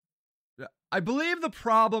I believe the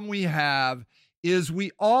problem we have is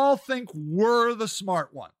we all think we're the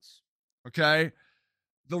smart ones. Okay?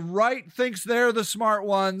 The right thinks they're the smart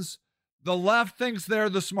ones. The left thinks they're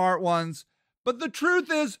the smart ones. But the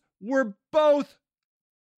truth is, we're both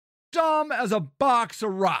dumb as a box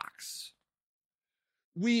of rocks.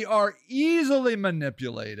 We are easily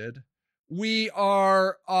manipulated.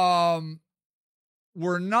 We're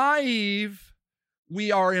naive.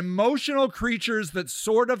 We are emotional creatures that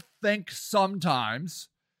sort of think sometimes.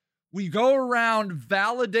 We go around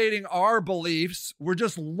validating our beliefs. We're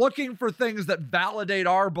just looking for things that validate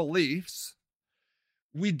our beliefs.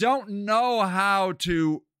 We don't know how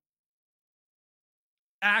to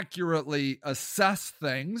accurately assess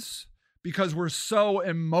things because we're so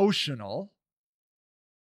emotional.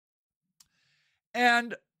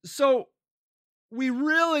 And so we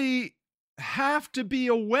really have to be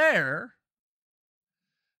aware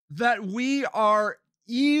that we are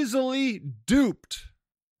easily duped.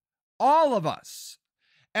 All of us.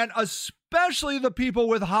 And especially the people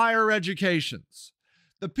with higher educations.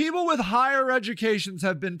 The people with higher educations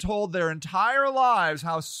have been told their entire lives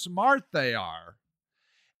how smart they are.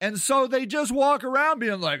 And so they just walk around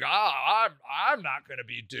being like, I'm not going to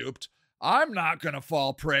be duped. I'm not going to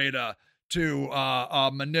fall prey to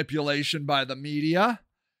manipulation by the media.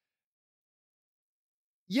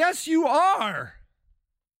 Yes, you are.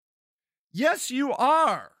 Yes, you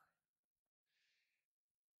are.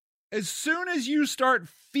 As soon as you start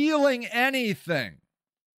feeling anything,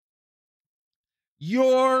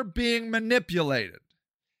 you're being manipulated.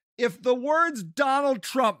 If the words Donald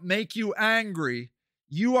Trump make you angry,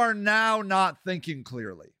 you are now not thinking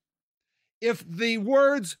clearly. If the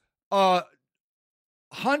words Hunter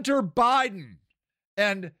Biden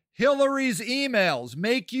and Hillary's emails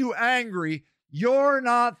make you angry, you're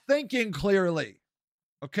not thinking clearly.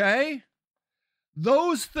 Okay?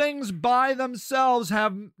 Those things by themselves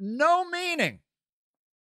have no meaning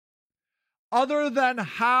other than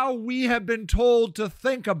how we have been told to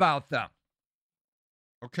think about them.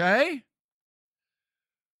 Okay?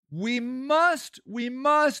 We must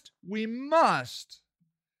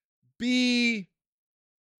be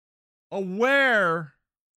aware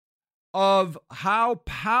of how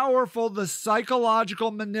powerful the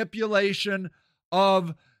psychological manipulation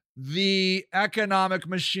of the economic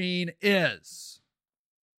machine is.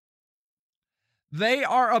 They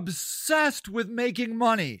are obsessed with making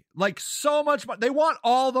money, like so much money. They want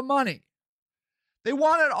all the money. They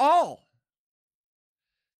want it all.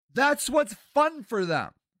 That's what's fun for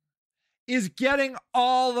them, is getting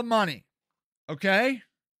all the money. Okay?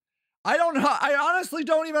 I honestly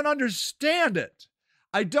don't even understand it.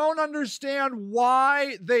 I don't understand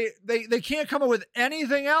why they can't come up with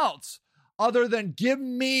anything else other than give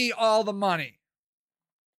me all the money.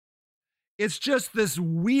 It's just this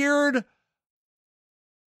weird,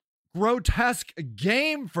 grotesque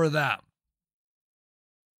game for them.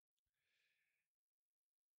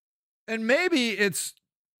 And maybe it's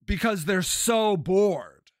because they're so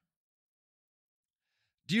bored.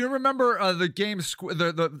 Do you remember the game,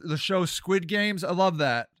 the show Squid Games? I love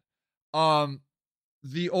that.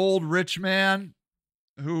 The old rich man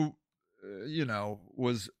who,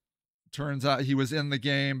 turns out he was in the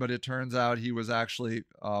game, but it turns out he was actually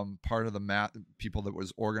part of the people that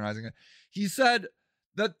was organizing it. He said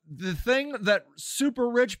that the thing that super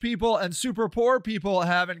rich people and super poor people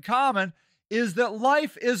have in common is that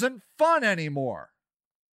life isn't fun anymore.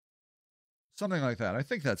 Something like that. I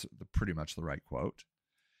think that's pretty much the right quote.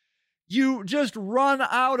 You just run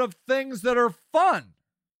out of things that are fun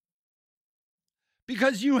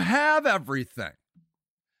because you have everything.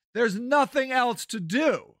 There's nothing else to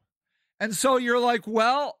do. And so you're like,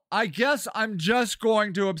 well, I guess I'm just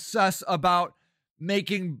going to obsess about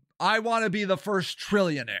I want to be the first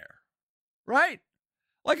trillionaire, right?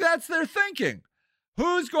 Like that's their thinking.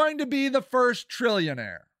 Who's going to be the first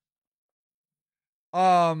trillionaire?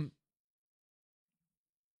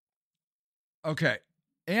 Okay.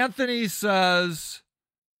 Anthony says,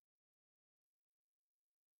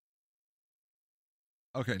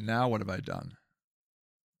 okay, now what have I done?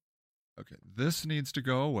 Okay, this needs to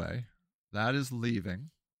go away. That is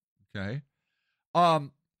leaving. Okay.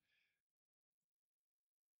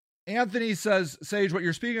 Anthony says, Sage, what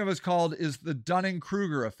you're speaking of is the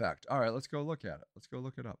Dunning-Kruger effect. All right, let's go look at it. Let's go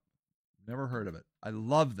look it up. Never heard of it. I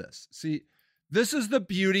love this. See, this is the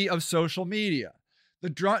beauty of social media. The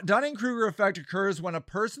Dunning-Kruger effect occurs when a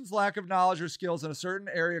person's lack of knowledge or skills in a certain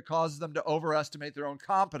area causes them to overestimate their own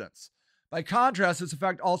competence. By contrast, this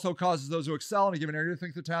effect also causes those who excel in a given area to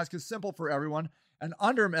think the task is simple for everyone and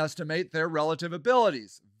underestimate their relative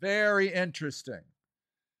abilities. Very interesting.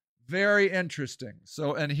 Very interesting.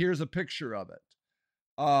 So, and here's a picture of it.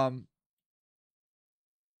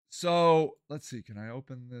 So let's see. Can I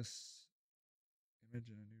open this image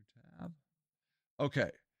in a new tab?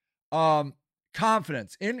 Okay.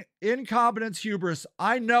 Confidence, incompetence, hubris.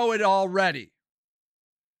 I know it already.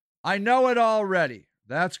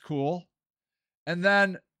 That's cool. And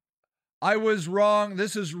then I was wrong.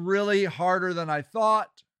 This is really harder than I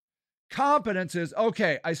thought. Competence is,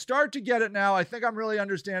 okay, I start to get it now. I think I'm really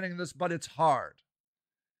understanding this, but it's hard.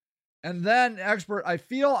 And then expert, I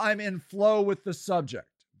feel I'm in flow with the subject.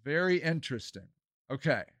 Very interesting.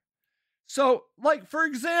 Okay. So, like, for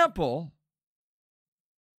example,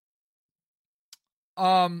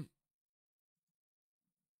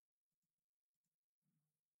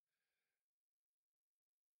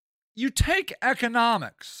 you take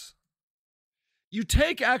economics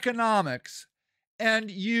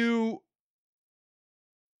and you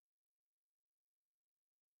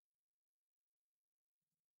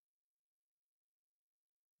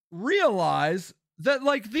realize that,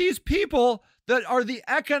 like, these people that are the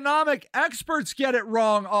economic experts get it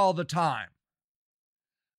wrong all the time.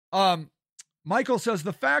 Michael says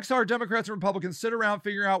the facts are Democrats and Republicans sit around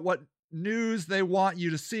figuring out what news they want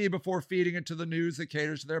you to see before feeding it to the news that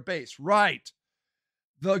caters to their base. Right.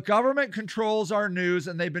 The government controls our news,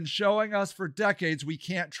 and they've been showing us for decades we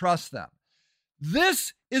can't trust them.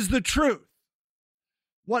 This is the truth.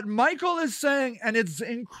 What Michael is saying, and it's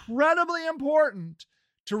incredibly important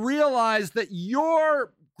to realize that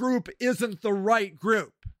your group isn't the right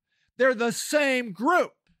group. They're the same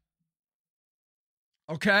group.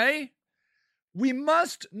 Okay? We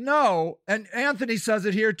must know, and Anthony says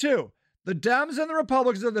it here too, the Dems and the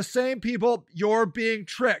Republicans are the same people. You're being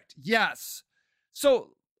tricked. Yes.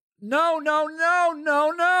 So, no.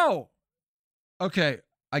 Okay,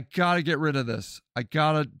 I gotta get rid of this. I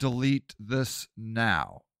gotta delete this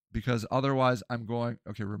now, because otherwise I'm going,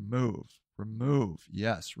 okay, remove.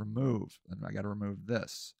 Yes, remove. And I gotta remove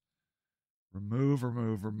this.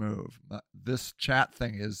 Remove. This chat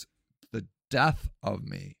thing is the death of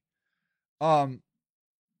me. Okay,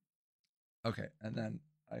 and then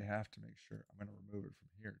I have to make sure I'm going to remove it from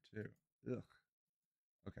here too. Ugh.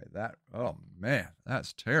 Okay, oh man,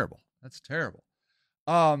 that's terrible.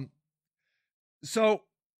 So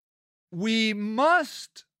we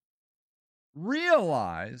must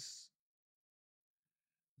realize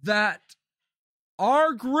that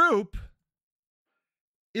our group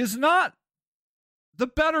is not the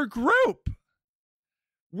better group.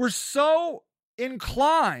 We're so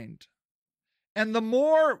inclined, and the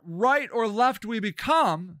more right or left we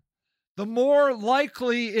become, the more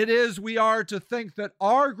likely it is we are to think that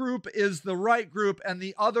our group is the right group and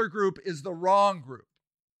the other group is the wrong group.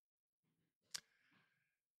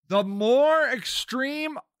 The more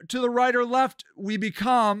extreme to the right or left we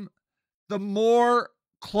become, the more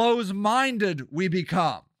close-minded we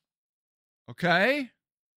become. Okay?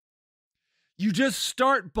 You just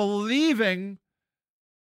start believing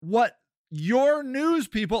what your news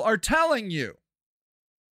people are telling you.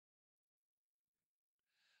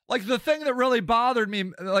 Like, the thing that really bothered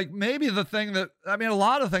me, like maybe the thing that, I mean, a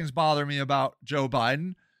lot of things bother me about Joe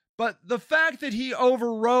Biden, but the fact that he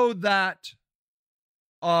overrode that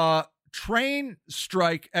train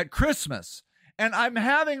strike at Christmas. And I'm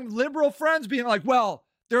having liberal friends being like, well,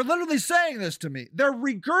 they're literally saying this to me. They're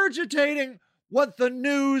regurgitating what the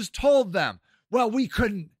news told them. Well, we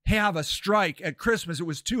couldn't have a strike at Christmas. It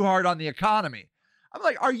was too hard on the economy. I'm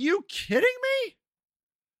like, are you kidding me?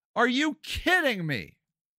 Are you kidding me?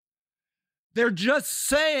 They're just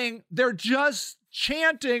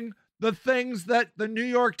chanting the things that the New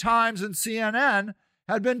York Times and CNN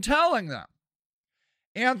had been telling them.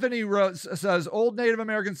 Anthony says, old Native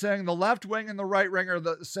American saying, the left wing and the right wing are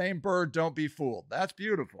the same bird, don't be fooled. That's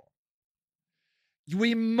beautiful.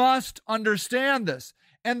 We must understand this.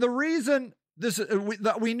 And the reason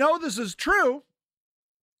we know this is true,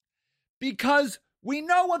 because we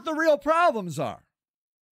know what the real problems are.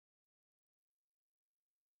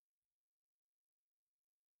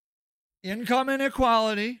 Income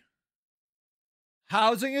inequality.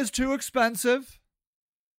 Housing is too expensive.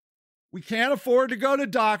 We can't afford to go to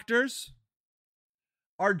doctors.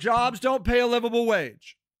 Our jobs don't pay a livable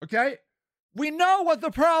wage. Okay? We know what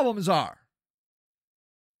the problems are.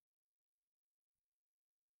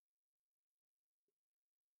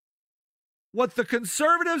 What the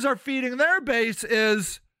conservatives are feeding their base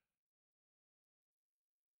is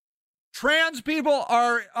trans people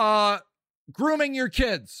are grooming your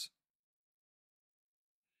kids.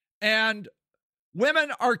 And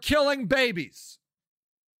women are killing babies.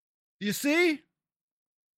 You see?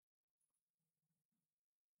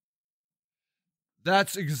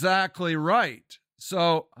 That's exactly right.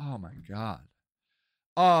 So, oh my God.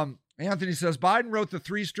 Anthony says, Biden wrote the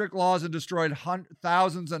 3 strict laws and destroyed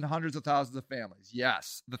thousands and hundreds of thousands of families.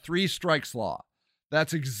 Yes, the 3 strikes law.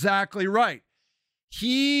 That's exactly right.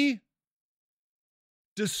 He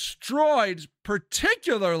destroyed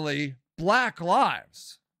particularly black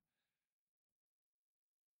lives.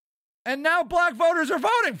 And now black voters are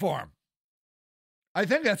voting for him. I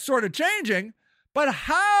think that's sort of changing. But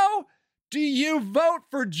how do you vote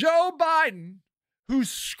for Joe Biden, who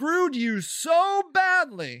screwed you so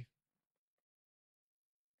badly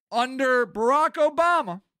under Barack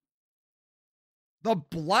Obama, the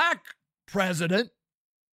black president,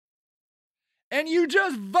 and you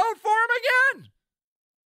just vote for him again?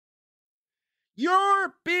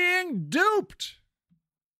 You're being duped.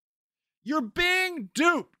 You're being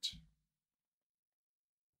duped.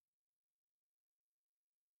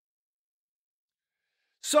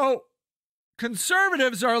 So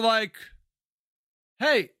conservatives are like,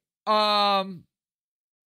 hey,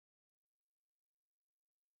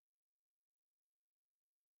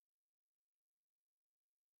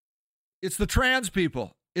 it's the trans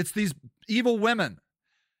people. It's these evil women.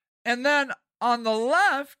 And then on the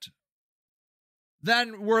left,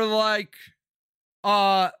 then we're like,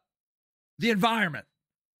 the environment.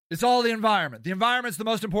 It's all the environment. The environment's the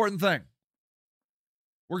most important thing.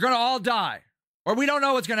 We're going to all die. Or we don't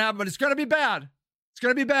know what's going to happen, but it's going to be bad. It's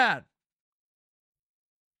going to be bad.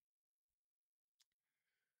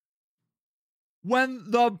 When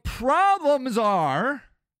the problems are,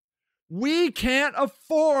 we can't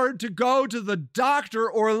afford to go to the doctor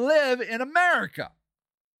or live in America.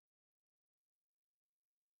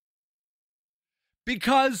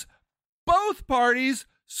 Because both parties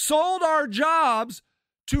sold our jobs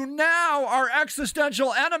to now our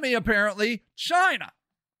existential enemy, apparently, China.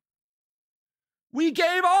 We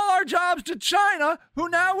gave all our jobs to China, who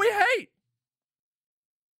now we hate.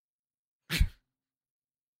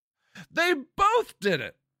 They both did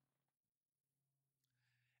it.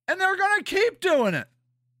 And they're going to keep doing it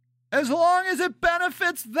as long as it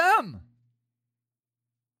benefits them.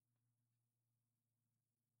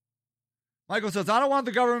 Michael says, I don't want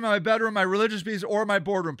the government in my bedroom, my religious peace, or my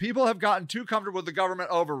boardroom. People have gotten too comfortable with the government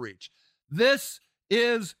overreach. This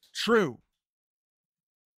is true.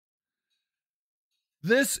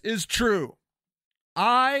 This is true.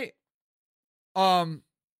 Somebody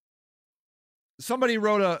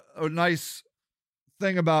wrote a nice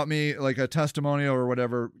thing about me, like a testimonial or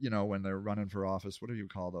whatever, you know, when they're running for office. What do you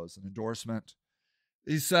call those? An endorsement.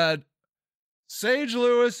 He said, Sage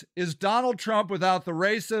Lewis is Donald Trump without the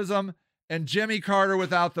racism and Jimmy Carter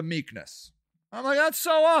without the meekness. I'm like, that's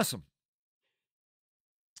so awesome.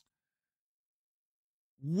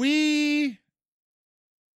 We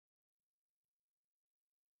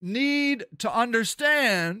need to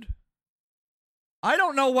understand, I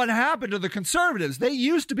don't know what happened to the conservatives. They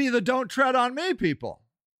used to be the don't tread on me people.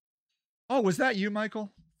 Oh, was that you,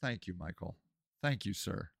 Michael? Thank you, Michael. Thank you,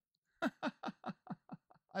 sir.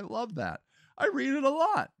 I love that. I read it a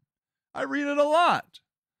lot.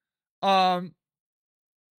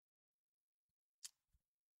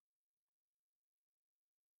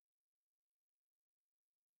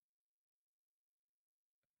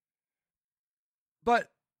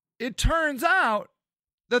 But it turns out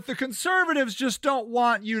that the conservatives just don't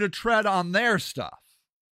want you to tread on their stuff.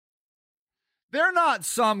 They're not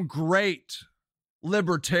some great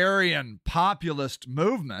libertarian populist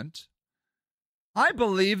movement. I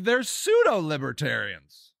believe they're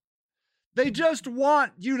pseudo-libertarians. They just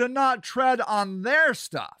want you to not tread on their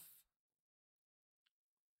stuff.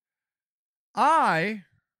 I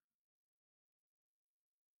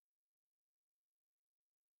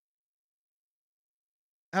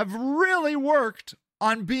have really worked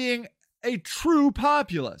on being a true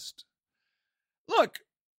populist. Look,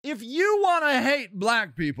 if you want to hate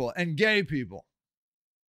black people and gay people,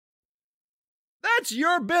 that's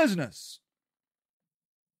your business.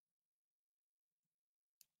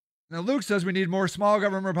 Now, Luke says we need more small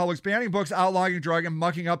government republics banning books, outlawing drug, and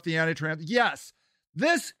mucking up the anti-trans. Yes,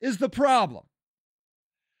 this is the problem.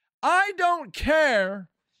 I don't care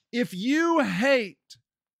if you hate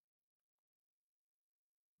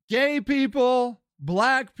gay people,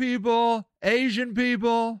 black people, Asian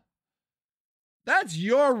people. That's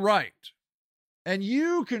your right. And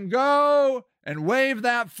you can go and wave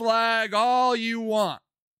that flag all you want.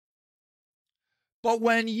 But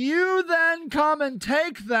when you then come and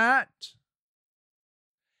take that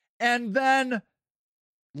and then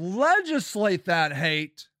legislate that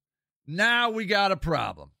hate, now we got a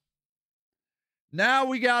problem.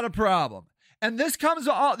 And this comes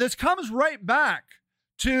right back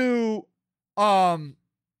to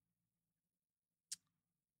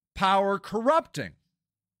power corrupting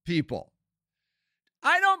people.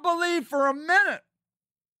 I don't believe for a minute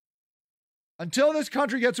until this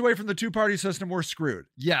country gets away from the two-party system, we're screwed.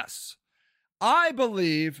 Yes. I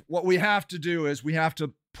believe what we have to do is we have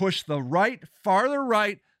to push the right farther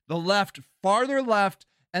right, the left farther left,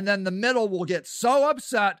 and then the middle will get so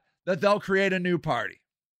upset that they'll create a new party.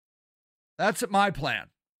 That's my plan.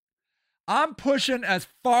 I'm pushing as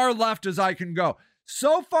far left as I can go.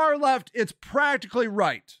 So far left, it's practically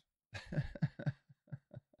right.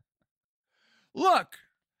 Look,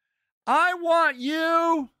 I want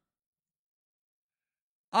you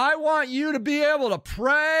to be able to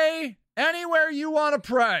pray anywhere you want to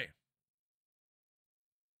pray.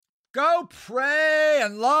 Go pray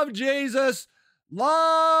and love Jesus.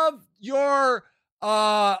 Love your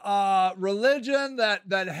religion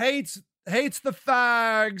that hates the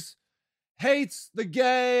fags, hates the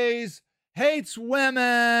gays, hates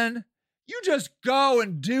women. You just go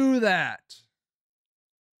and do that.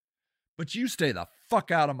 But you stay the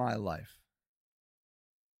fuck out of my life.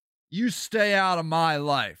 You stay out of my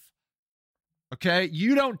life. Okay?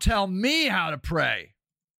 You don't tell me how to pray.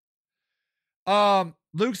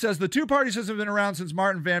 Luke says, the two-party system has been around since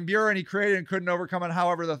Martin Van Buren. He created and couldn't overcome it.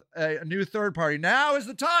 However, a new third party. Now is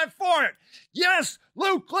the time for it. Yes,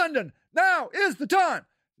 Luke Clinton. Now is the time.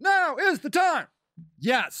 Now is the time.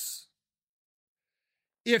 Yes.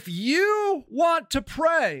 If you want to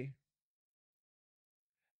pray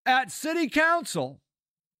at city council,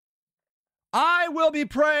 I will be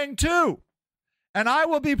praying too. And I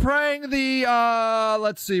will be praying the,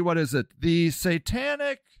 let's see, what is it? The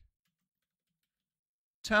Satanic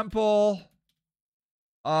Temple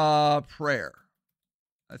prayer.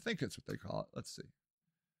 I think it's what they call it. Let's see.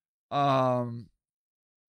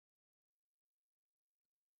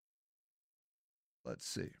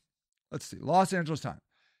 Let's see. Los Angeles Times.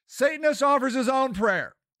 Satanist offers his own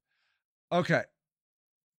prayer. Okay.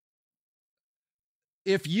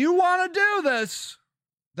 If you want to do this,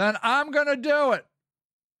 then I'm going to do it.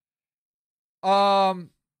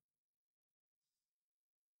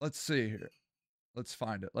 Let's see here. Let's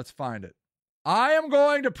find it. I am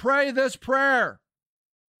going to pray this prayer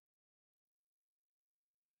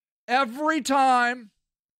every time.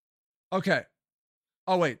 Okay.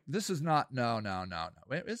 Oh, wait. This is not. No.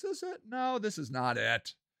 Wait, is this it? No, this is not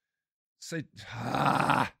it.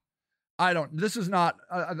 I don't. This is not.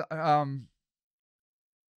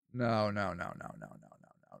 No.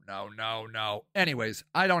 Anyways,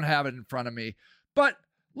 I don't have it in front of me. But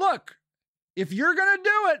look, if you're going to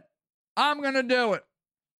do it, I'm going to do it.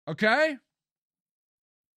 Okay?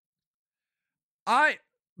 Dems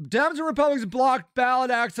and Republicans blocked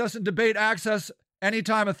ballot access and debate access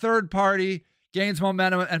anytime a third party gains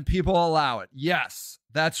momentum and people allow it. Yes,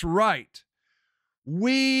 that's right.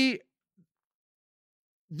 The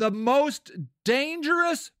most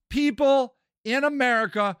dangerous people in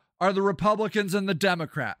America are the Republicans and the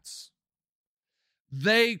Democrats.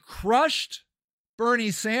 They crushed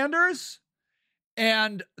Bernie Sanders,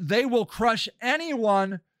 and they will crush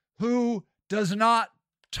anyone who does not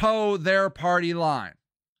toe their party line.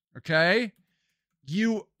 Okay?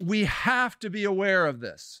 We have to be aware of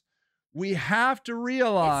this. We have to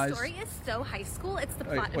realize. This story is so high school. It's the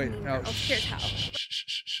plot of Mean Girls. Here's how.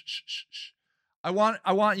 I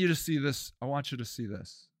want you to see this. I want you to see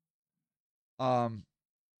this.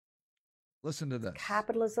 Listen to this.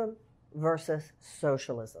 Capitalism versus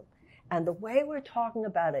socialism. And the way we're talking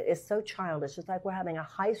about it is so childish. It's like we're having a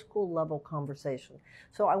high school level conversation.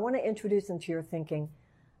 So I want to introduce into your thinking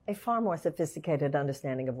a far more sophisticated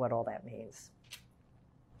understanding of what all that means.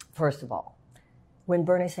 First of all, when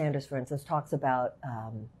Bernie Sanders, for instance, talks about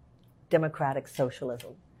democratic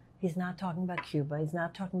socialism, he's not talking about Cuba. He's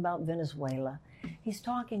not talking about Venezuela. He's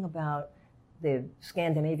talking about the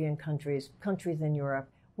Scandinavian countries in Europe,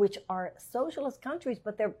 which are socialist countries,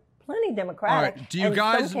 but they're plenty democratic. All right. In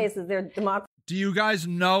some cases, they're democratic. Do you guys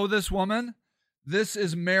know this woman? This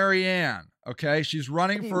is Marianne. Okay, she's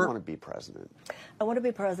running for. You want to be president? I want to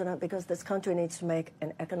be president because this country needs to make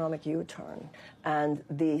an economic U-turn, and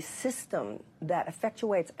the system that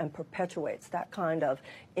effectuates and perpetuates that kind of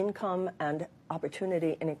income and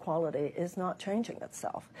opportunity inequality is not changing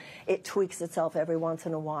itself. It tweaks itself every once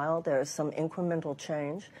in a while. There's some incremental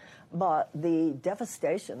change, but the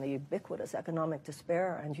devastation, the ubiquitous economic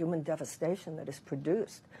despair and human devastation that is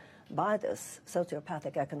produced by this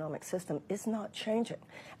sociopathic economic system is not changing.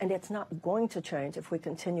 And it's not going to change if we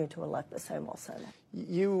continue to elect the same old same.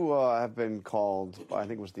 You have been called, I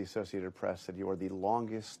think it was the Associated Press, that you are the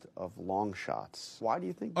longest of long shots. Why do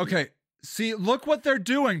you think? Okay, see, look what they're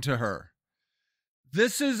doing to her.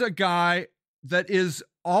 This is a guy that is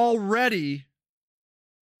already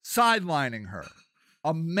sidelining her.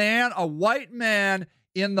 A white man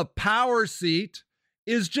in the power seat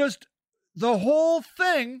is just, the whole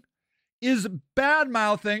thing is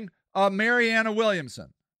bad-mouthing Marianne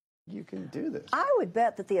Williamson. You can do this. I would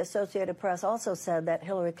bet that the Associated Press also said that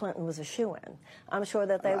Hillary Clinton was a shoo-in. I'm sure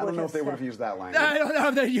that they would have I don't know if they would have used that language. I don't know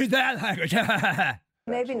if they used that language.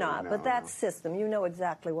 Maybe not, but that system, you know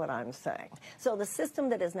exactly what I'm saying. So the system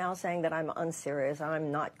that is now saying that I'm unserious,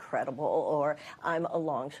 I'm not credible, or I'm a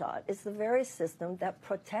long shot, is the very system that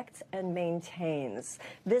protects and maintains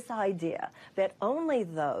this idea that only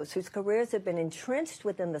those whose careers have been entrenched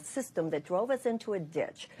within the system that drove us into a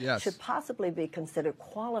ditch should possibly be considered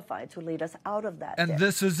qualified to lead us out of that ditch. And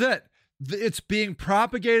this is it. It's being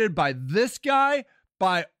propagated by this guy,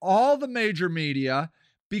 by all the major media,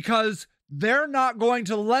 because they're not going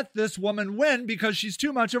to let this woman win because she's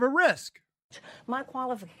too much of a risk. My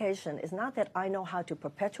qualification is not that I know how to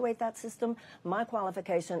perpetuate that system. My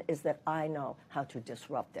qualification is that I know how to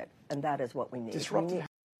disrupt it. And that is what we need. Disrupt it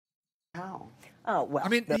how? Oh, well. I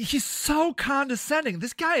mean, he's so condescending.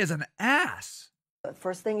 This guy is an ass. The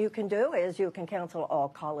first thing you can do is you can cancel all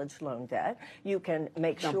college loan debt. You can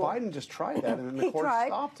make sure. Now, Biden just tried that, and then the court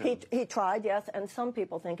stopped him. He tried, yes, and some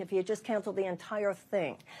people think if he had just canceled the entire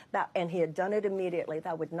thing, and he had done it immediately,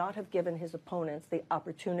 that would not have given his opponents the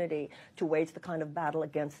opportunity to wage the kind of battle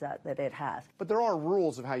against that it has. But there are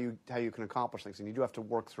rules of how you can accomplish things, and you do have to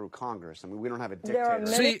work through Congress. I mean, we don't have a dictator.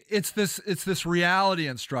 See, it's this reality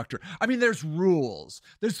instructor. I mean, there's rules.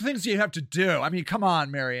 There's things you have to do. I mean, come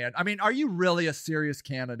on, Marianne. I mean, are you really a serious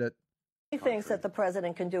candidate? Things that the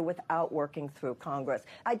president can do without working through Congress.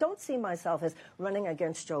 I don't see myself as running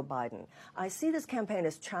against Joe Biden. I see this campaign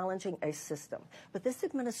as challenging a system. But this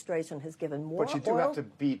administration has given more. But you do have to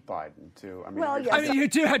beat Biden, too. I mean, well, yes. I mean, you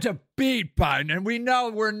do have to beat Biden, and we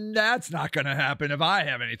know that's not going to happen if I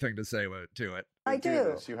have anything to say to it. I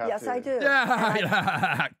do. Yes, I do.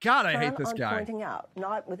 Yeah. God, I hate this guy. Pointing out,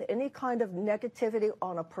 not with any kind of negativity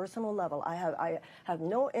on a personal level. I have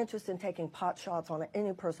no interest in taking pot shots on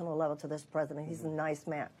any personal level to this president. He's a nice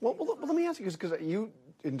man. Well, let me ask you, because you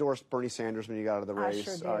endorsed Bernie Sanders when you got out of the race.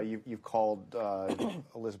 I sure did. You've called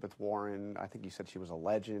Elizabeth Warren. I think you said she was a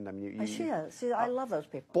legend. I mean, she is. I love those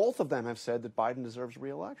people. Both of them have said that Biden deserves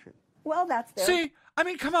re-election. Well, that's their See, I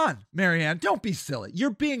mean, come on, Marianne. Don't be silly. You're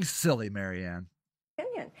being silly, Marianne.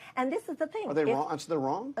 opinion. And this is the thing. Are they wrong? So they're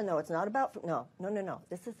wrong? No, it's not about, no.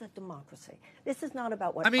 This is a democracy. This is not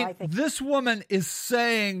about what I think. This woman is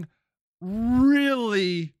saying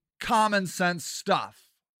really common sense stuff.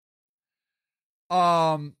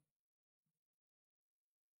 And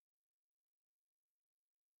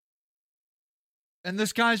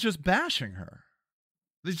this guy's just bashing her.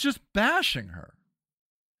 He's just bashing her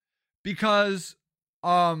because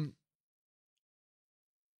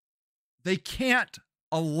they can't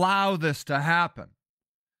allow this to happen.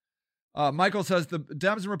 Michael says the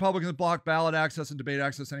Dems and Republicans block ballot access and debate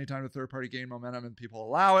access anytime a third party gain momentum and people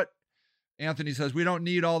allow it. Anthony says we don't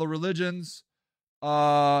need all the religions.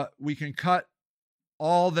 We can cut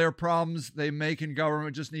all their problems they make in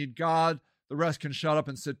government. Just need God. The rest can shut up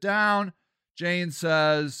and sit down. Jane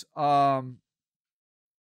says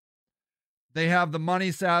they have the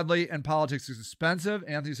money, sadly, and politics is expensive.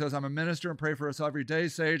 Anthony says, I'm a minister and pray for us every day.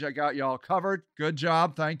 Sage, I got y'all covered. Good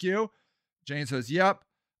job. Thank you. Jane says, yep.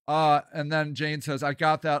 And then Jane says, I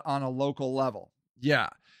got that on a local level. Yeah.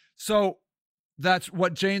 So that's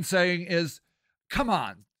what Jane's saying is, come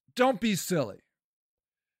on, don't be silly.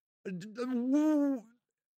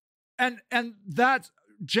 And that's,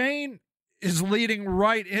 Jane is leading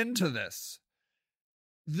right into this.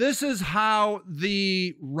 This is how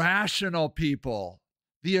the rational people,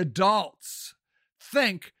 the adults,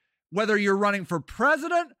 think whether you're running for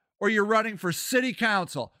president or you're running for city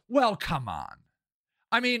council. Well, come on.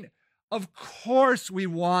 I mean, of course we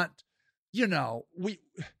want,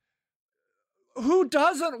 who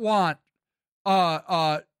doesn't want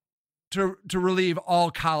to relieve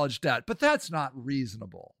all college debt? But that's not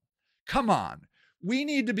reasonable. Come on. We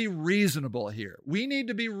need to be reasonable here.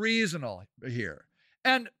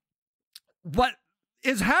 And what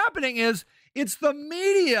is happening is it's the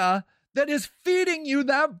media that is feeding you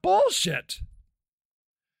that bullshit.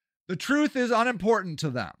 The truth is unimportant to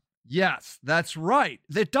them. Yes, that's right.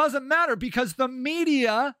 It doesn't matter because the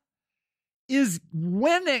media is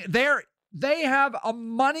winning. They have a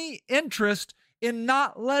money interest in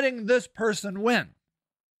not letting this person win.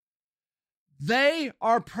 They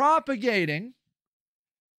are propagating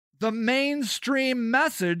the mainstream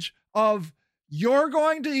message of you're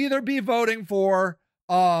going to either be voting for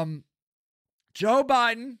Joe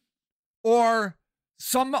Biden or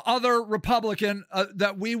some other Republican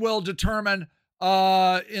that we will determine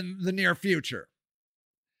in the near future.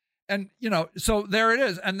 And, so there it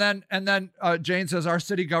is. And then Jane says, our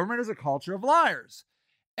city government is a culture of liars.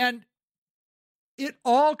 And it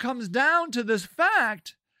all comes down to this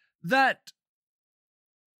fact that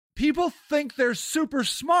people think they're super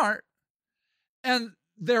smart and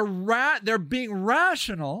they're being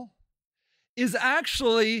rational is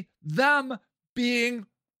actually them being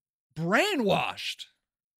brainwashed.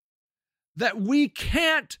 That we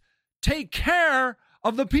can't take care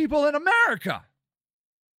of the people in America.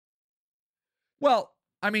 Well,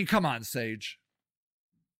 I mean, come on, Sage.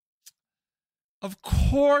 Of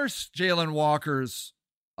course, Jayland Walker's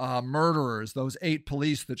murderers, those 8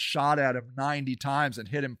 police that shot at him 90 times and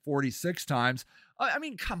hit him 46 times. I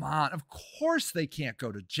mean, come on. Of course they can't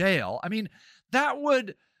go to jail. I mean, that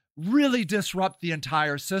would really disrupt the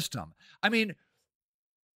entire system. I mean,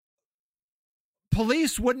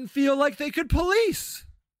 police wouldn't feel like they could police,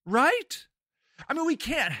 right? I mean, we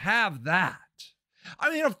can't have that.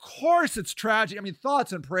 I mean, of course it's tragic. I mean,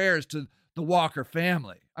 thoughts and prayers to the Walker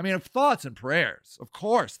family. I mean, thoughts and prayers, of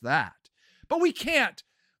course that. But we can't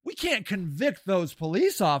convict those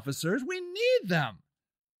police officers. We need them.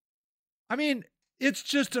 I mean, it's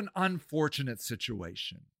just an unfortunate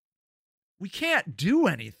situation. We can't do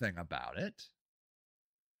anything about it.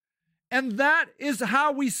 And that is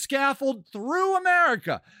how we scaffold through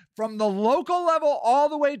America, from the local level all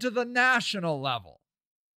the way to the national level.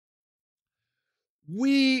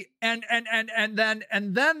 And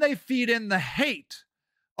then they feed in the hate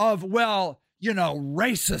of, well,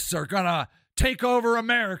 racists are gonna take over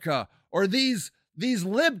America, or these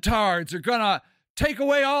libtards are gonna take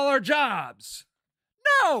away all our jobs.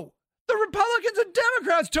 No, the Republicans and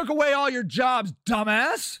Democrats took away all your jobs,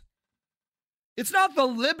 dumbass. It's not the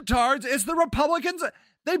libtards, it's the Republicans.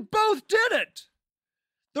 They both did it.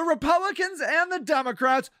 The Republicans and the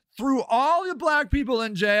Democrats threw all the black people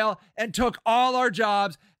in jail and took all our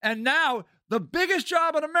jobs. And now the biggest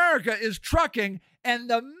job in America is trucking. And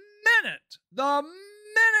the minute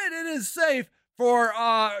it is safe for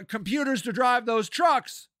computers to drive those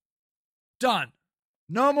trucks, done.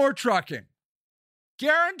 No more trucking.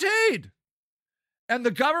 Guaranteed. And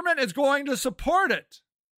the government is going to support it.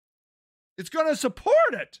 It's going to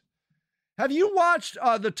support it. Have you watched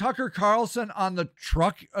the Tucker Carlson on the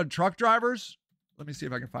truck drivers? Let me see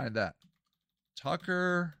if I can find that.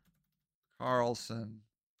 Tucker Carlson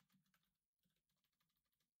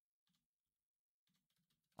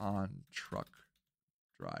on truck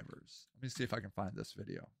drivers. Let me see if I can find this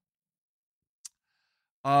video.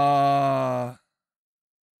 Let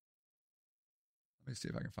me see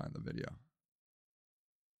if I can find the video.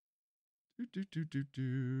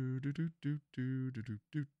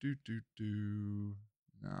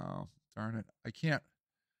 No, darn it. I can't.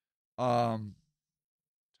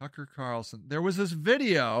 Tucker Carlson. There was this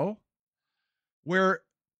video where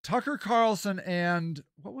Tucker Carlson and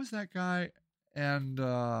what was that guy? And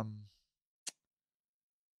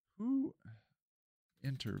who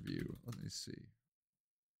interview? Let me see.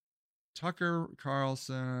 Tucker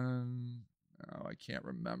Carlson. Oh, I can't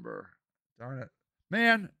remember. Darn it.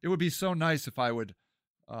 Man, it would be so nice if I would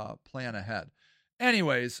plan ahead.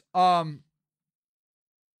 Anyways, so,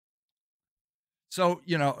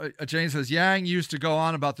 Jane says, Yang used to go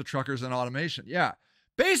on about the truckers and automation. Yeah.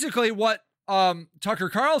 Basically what Tucker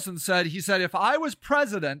Carlson said, he said, if I was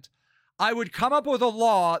president, I would come up with a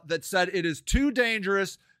law that said it is too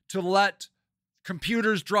dangerous to let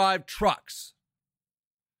computers drive trucks.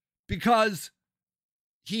 Because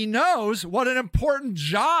he knows what an important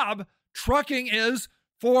job trucking is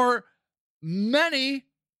for many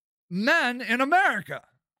men in America.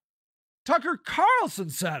 Tucker Carlson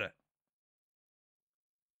said it.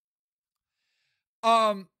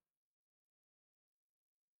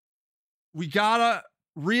 We gotta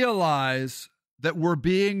realize that we're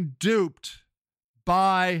being duped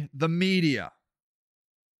by the media.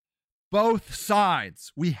 Both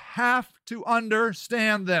sides. We have to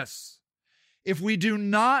understand this. If we do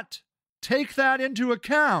not take that into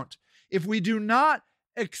account, if we do not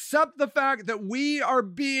accept the fact that we are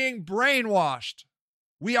being brainwashed,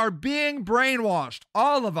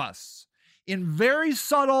 all of us, in very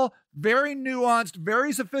subtle, very nuanced,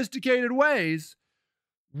 very sophisticated ways,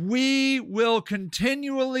 we will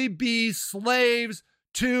continually be slaves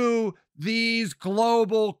to these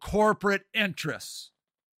global corporate interests.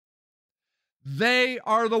 They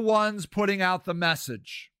are the ones putting out the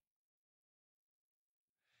message.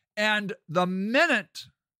 And the minute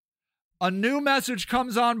a new message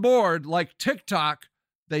comes on board, like TikTok,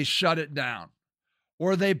 they shut it down.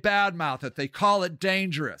 Or they badmouth it. They call it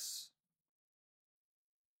dangerous.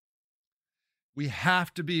 We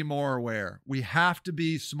have to be more aware. We have to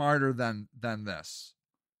be smarter than this.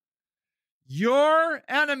 Your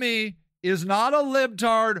enemy is not a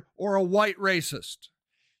libtard or a white racist.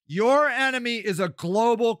 Your enemy is a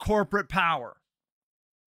global corporate power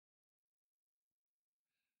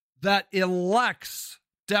that elects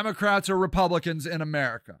Democrats or Republicans in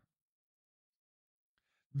America.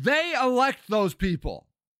 They elect those people.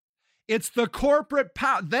 It's the corporate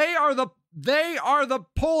power. They are the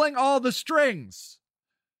pulling all the strings.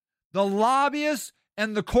 The lobbyists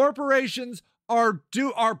and the corporations are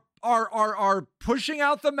pushing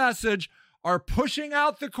out the message, are pushing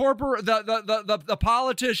out the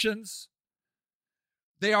politicians.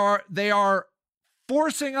 They are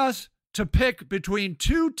forcing us to pick between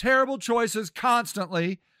two terrible choices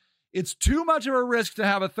constantly. It's too much of a risk to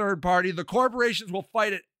have a third party. The corporations will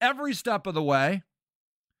fight it every step of the way.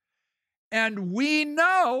 And we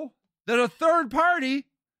know that a third party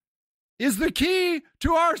is the key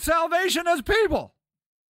to our salvation as people.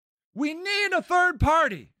 We need a third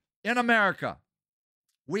party in America.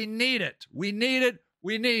 We need it. We need it.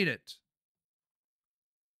 We need it.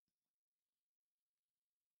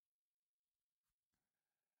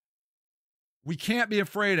 We can't be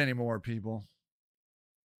afraid anymore, people.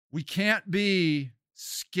 We can't be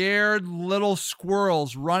scared little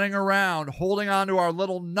squirrels running around, holding on to our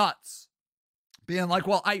little nuts, being like,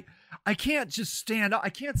 well, I can't just stand up. I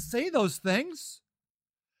can't say those things.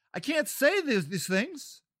 I can't say these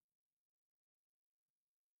things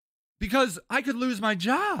because I could lose my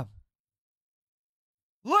job.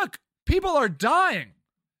 Look, people are dying.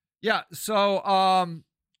 Yeah, so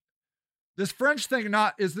this French thing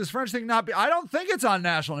not I don't think it's on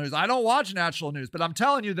national news. I don't watch national news, but I'm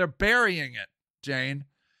telling you, they're burying it, Jane.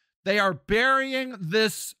 They are burying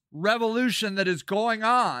this revolution that is going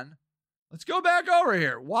on. Let's go back over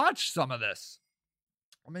here. Watch some of this.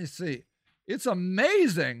 Let me see. It's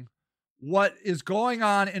amazing what is going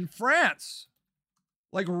on in France.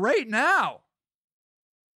 Like right now.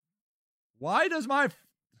 Why does my...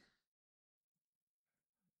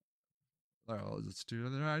 Well, let's do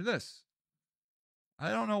this.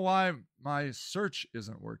 I don't know why my search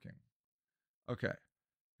isn't working. Okay.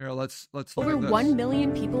 Here, let's look Over at this. 1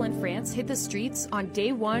 million people in France hit the streets on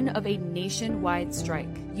day one of a nationwide strike.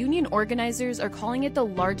 Union organizers are calling it the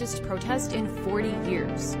largest protest in 40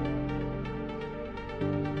 years.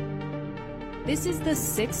 This is the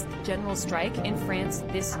 6th general strike in France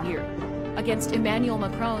this year against Emmanuel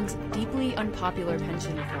Macron's deeply unpopular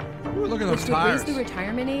pension reform. Ooh, look at those which would tires. raise the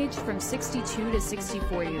retirement age from 62 to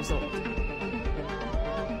 64 years old.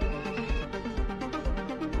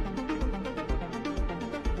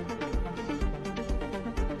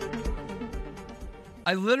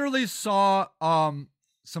 I literally saw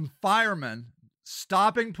some firemen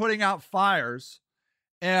stopping putting out fires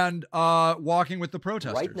and walking with the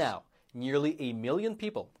protesters. Right now, nearly 1 million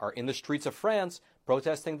people are in the streets of France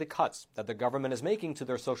protesting the cuts that the government is making to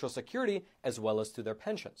their social security as well as to their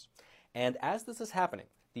pensions. And as this is happening,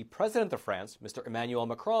 the president of France, Mr. Emmanuel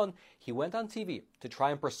Macron, he went on TV to try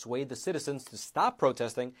and persuade the citizens to stop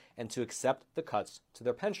protesting and to accept the cuts to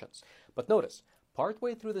their pensions. But notice,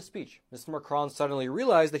 partway through the speech, Mr. Macron suddenly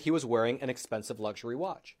realized that he was wearing an expensive luxury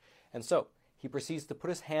watch. And so, he proceeds to put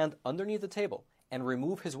his hand underneath the table and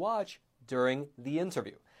remove his watch during the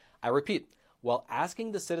interview. I repeat, while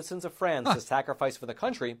asking the citizens of France to sacrifice for the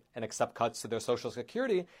country and accept cuts to their social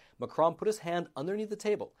security, Macron put his hand underneath the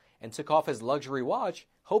table and took off his luxury watch,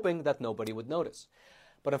 hoping that nobody would notice.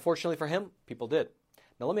 But unfortunately for him, people did.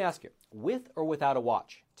 Now let me ask you, with or without a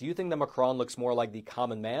watch, do you think that Macron looks more like the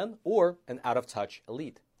common man or an out-of-touch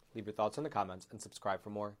elite? Leave your thoughts in the comments and subscribe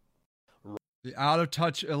for more. The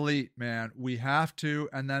out-of-touch elite, man. We have to.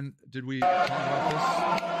 And then, did we talk about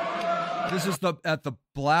this? This is at the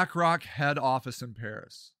BlackRock head office in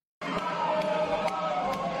Paris.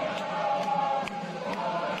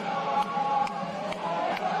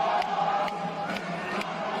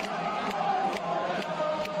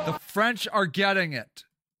 The French are getting it.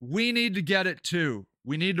 We need to get it too.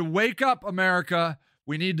 We need to wake up, America.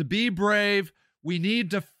 We need to be brave. We need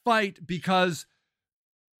to fight, because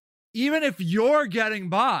even if you're getting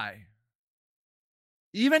by,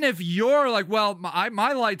 even if you're like, well,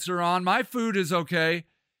 my lights are on, my food is okay,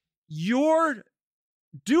 you're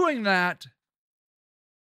doing that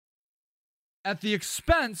at the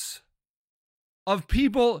expense of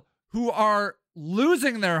people who are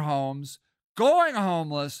losing their homes, going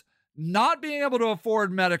homeless, not being able to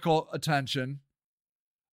afford medical attention,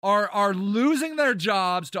 are losing their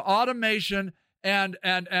jobs to automation and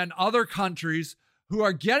other countries, who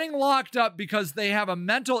are getting locked up because they have a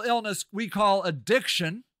mental illness we call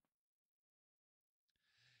addiction.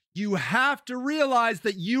 You have to realize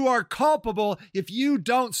that you are culpable if you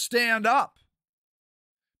don't stand up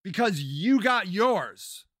because you got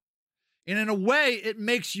yours. And in a way, it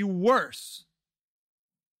makes you worse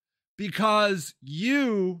because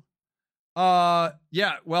you,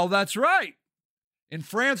 that's right. In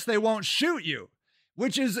France, they won't shoot you,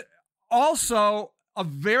 which is also a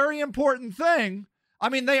very important thing. I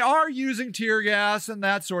mean, they are using tear gas and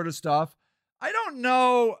that sort of stuff. I don't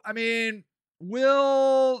know. I mean,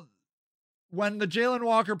 when the Jalen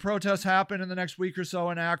Walker protests happen in the next week or so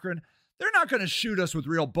in Akron, they're not going to shoot us with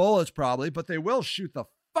real bullets probably, but they will shoot the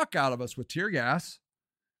fuck out of us with tear gas,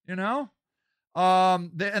 you know?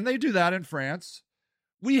 And they do that in France.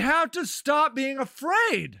 We have to stop being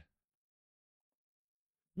afraid.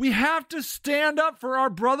 We have to stand up for our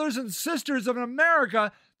brothers and sisters of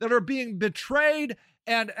America that are being betrayed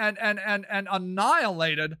and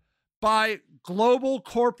annihilated by global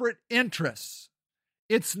corporate interests.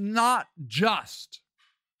 It's not just.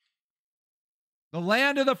 The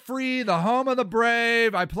land of the free, the home of the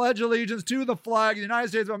brave. I pledge allegiance to the flag of the United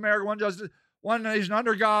States of America, one justice, one nation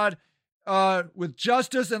under God, with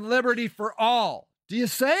justice and liberty for all. Do you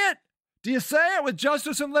say it? Do you say it with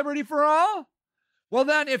justice and liberty for all? Well,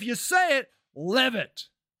 then, if you say it, live it.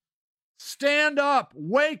 Stand up.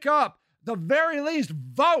 Wake up. The very least,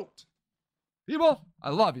 vote. People,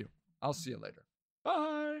 I love you. I'll see you later.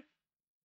 Bye.